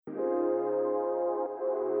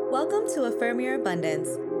Welcome to Affirm Your Abundance,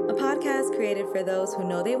 a podcast created for those who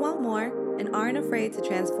know they want more and aren't afraid to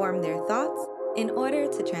transform their thoughts in order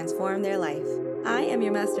to transform their life. I am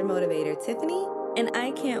your master motivator, Tiffany, and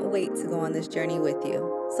I can't wait to go on this journey with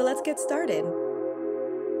you. So let's get started.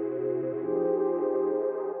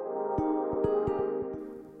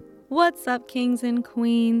 What's up, kings and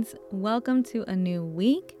queens? Welcome to a new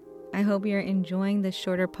week. I hope you're enjoying the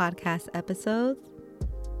shorter podcast episodes.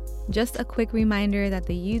 Just a quick reminder that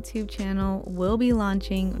the YouTube channel will be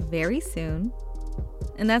launching very soon.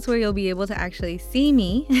 And that's where you'll be able to actually see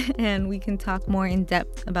me and we can talk more in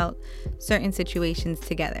depth about certain situations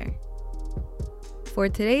together. For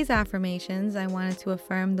today's affirmations, I wanted to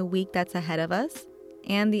affirm the week that's ahead of us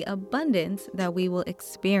and the abundance that we will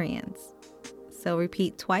experience. So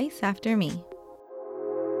repeat twice after me.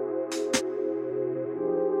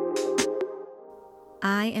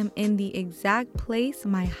 I am in the exact place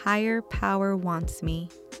my higher power wants me.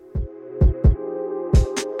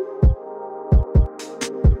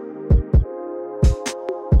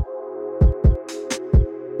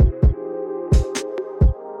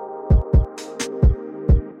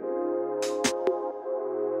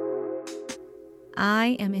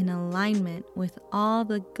 I am in alignment with all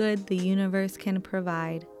the good the universe can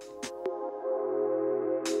provide.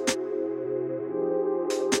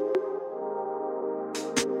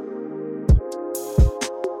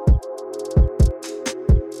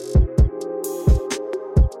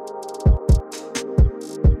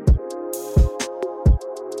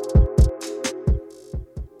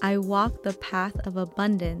 I walk the path of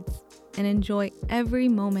abundance and enjoy every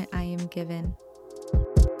moment I am given.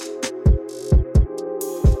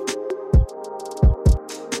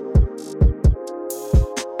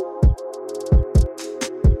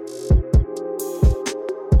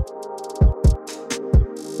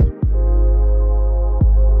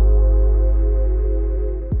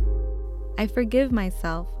 I forgive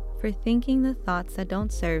myself for thinking the thoughts that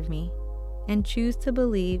don't serve me and choose to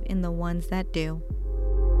believe in the ones that do.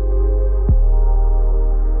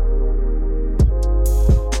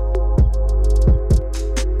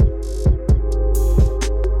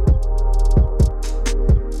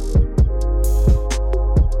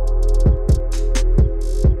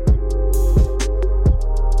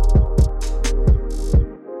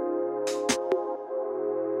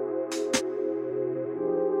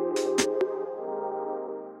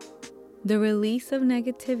 The release of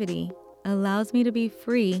negativity allows me to be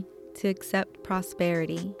free to accept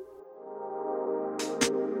prosperity.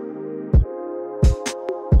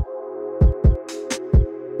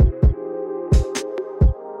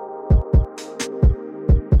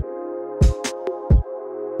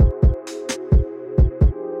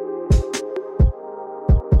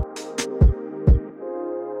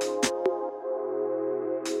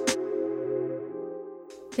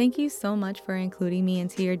 Thank you so much for including me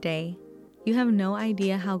into your day. You have no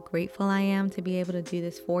idea how grateful I am to be able to do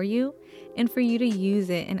this for you and for you to use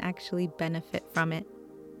it and actually benefit from it.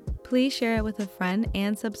 Please share it with a friend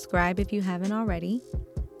and subscribe if you haven't already.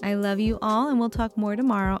 I love you all and we'll talk more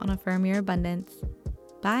tomorrow on Affirm Your Abundance.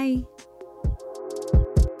 Bye.